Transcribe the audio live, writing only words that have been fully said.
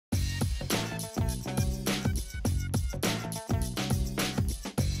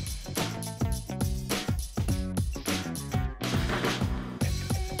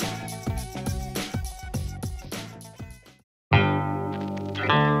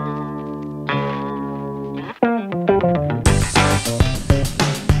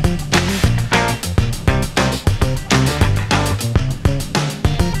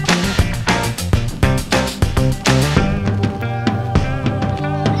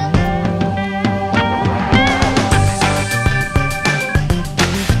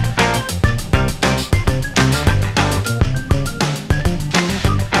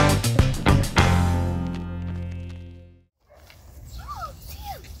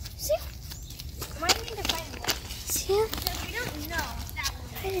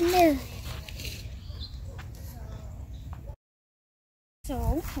right in there.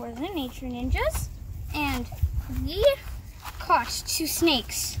 So, we're the Nature Ninjas, and we caught 2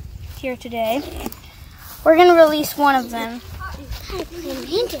 snakes here today. We're gonna release one of them. Well, Actually,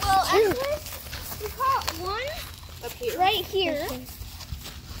 we caught one up here. right here.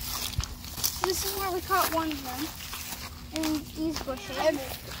 This is where we caught one of them, in these bushes. And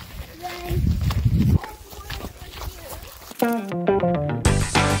then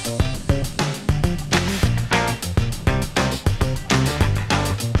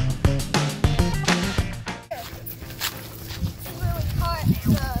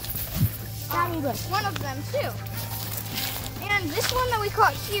one of them too. And this one that we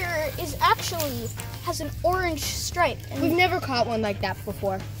caught here is actually has an orange stripe. And We've never caught one like that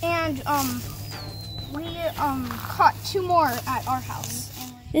before. And we caught 2 more at our house.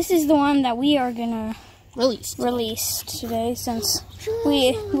 This is the one that we are gonna release today, since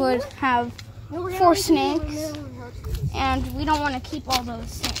we would have 4 snakes, and we don't want to keep all those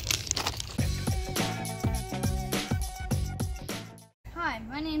snakes. Hi,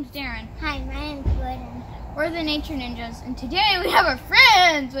 my name's Darren. Hi, my name's Gordon. We're the Nature Ninjas, and today we have our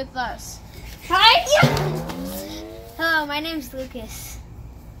friends with us. Hi. Hello, my name's Lucas.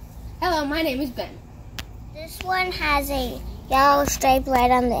 Hello, my name is Ben. This one has a yellow stripe right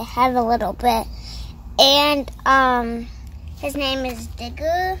on the head a little bit. And his name is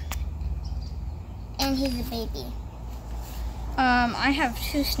Digger. And he's a baby. I have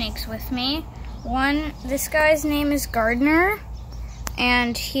 2 snakes with me. This guy's name is Garter,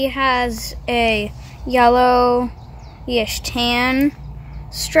 and he has a yellowish tan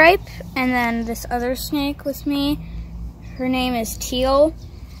stripe. And then this other snake with me, her name is Teal,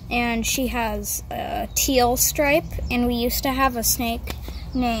 and she has a teal stripe. And we used to have a snake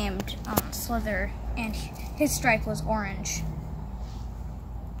named Slither, and his stripe was orange.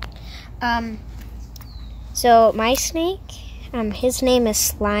 So my snake, his name is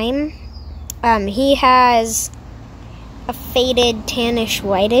Slime. He has a faded tannish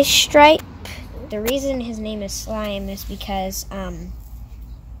whitish stripe. The reason his name is Slime is because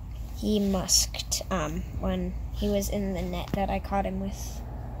he musked when he was in the net that I caught him with.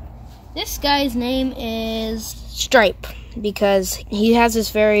 This guy's name is Stripe because he has this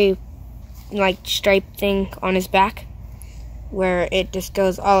very stripe thing on his back where it just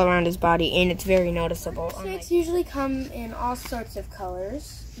goes all around his body, and it's very noticeable. Snakes usually come in all sorts of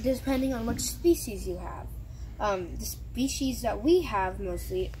colors depending on which species you have. The species that we have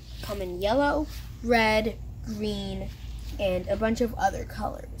mostly come in yellow, red, green, and a bunch of other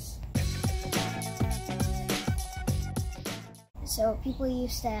colors. So people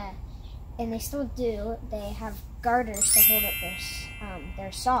used to, and they still do, they have garters to hold up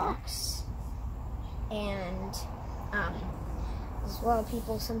their socks. And as well,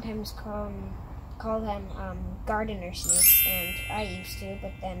 people sometimes call them gardener snakes, and I used to,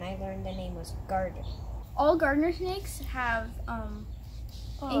 but then I learned the name was Garter. All gardener snakes have a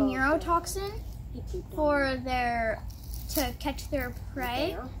neurotoxin to catch their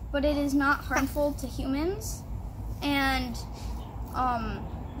prey, but it is not harmful to humans. And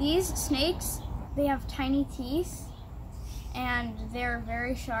these snakes, they have tiny teeth, and they're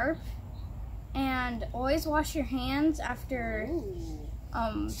very sharp. And always wash your hands after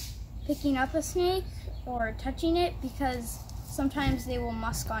picking up a snake or touching it, because sometimes they will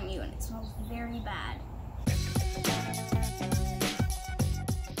musk on you and it smells very bad.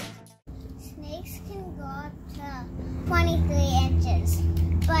 Snakes can go up to 23 inches,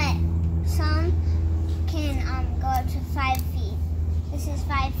 but some can go up to 5 feet. This is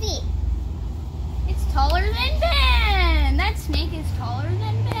 5 feet. It's taller than Ben! That snake is taller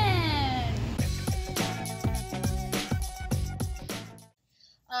than Ben!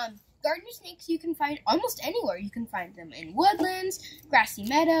 Gardener snakes you can find almost anywhere. You can find them in woodlands, grassy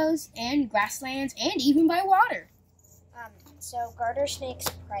meadows, and grasslands, and even by water. So garter snakes'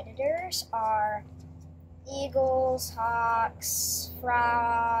 predators are eagles, hawks,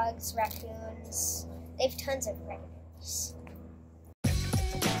 frogs, raccoons. They have tons of predators.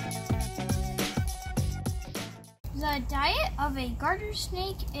 The diet of a garter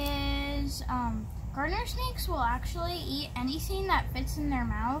snake is, garter snakes will actually eat anything that fits in their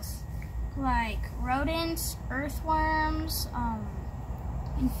mouth, like rodents, earthworms,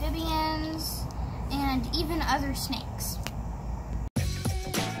 amphibians, and even other snakes.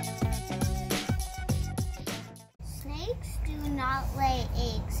 Snakes do not lay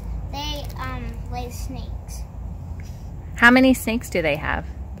eggs. They lay snakes. How many snakes do they have?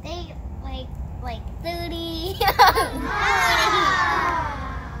 They like 30.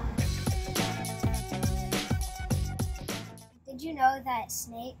 Did you know know that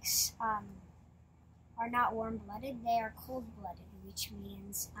snakes are not warm-blooded? They are cold-blooded, which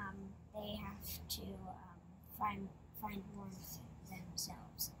means they have to find warmth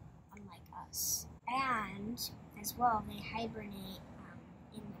themselves, unlike us. And as well, they hibernate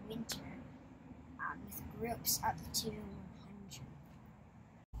in the winter with groups up to 100.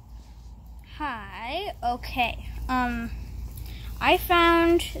 Hi. Okay. I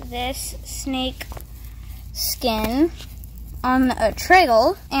found this snake skin on a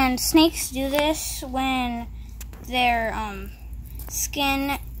trail, and snakes do this when their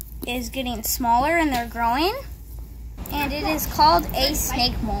skin is getting smaller and they're growing, and it is called a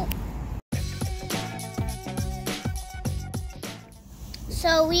snake molt.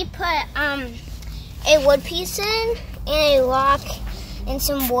 So we put a wood piece in, and a rock, and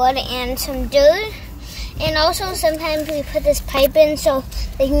some wood, and some dirt. And also sometimes we put this pipe in so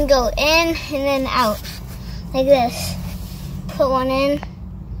they can go in and then out, like this. Put one in.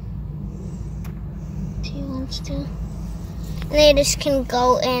 She wants to. And they just can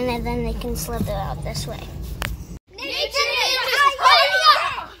go in and then they can slither out this way.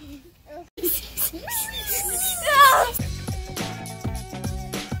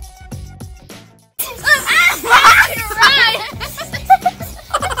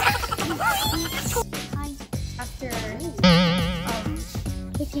 After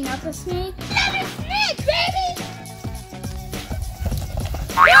picking up a snake. Another snake, baby!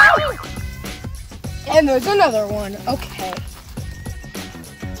 And there's another one. Okay.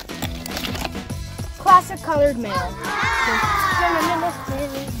 Classic colored male.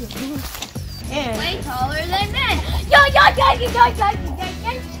 And Way taller than men.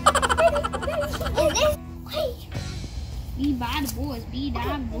 Be bad boys, be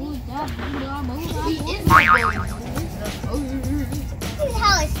bad boys, This is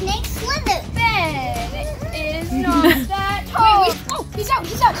how a snake slithers. It is not that tall. oh, he's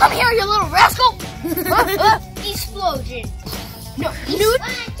out! Come here, you little rascal! Explosion. No, 1, 2, 3,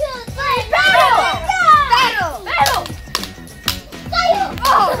 battle! battle!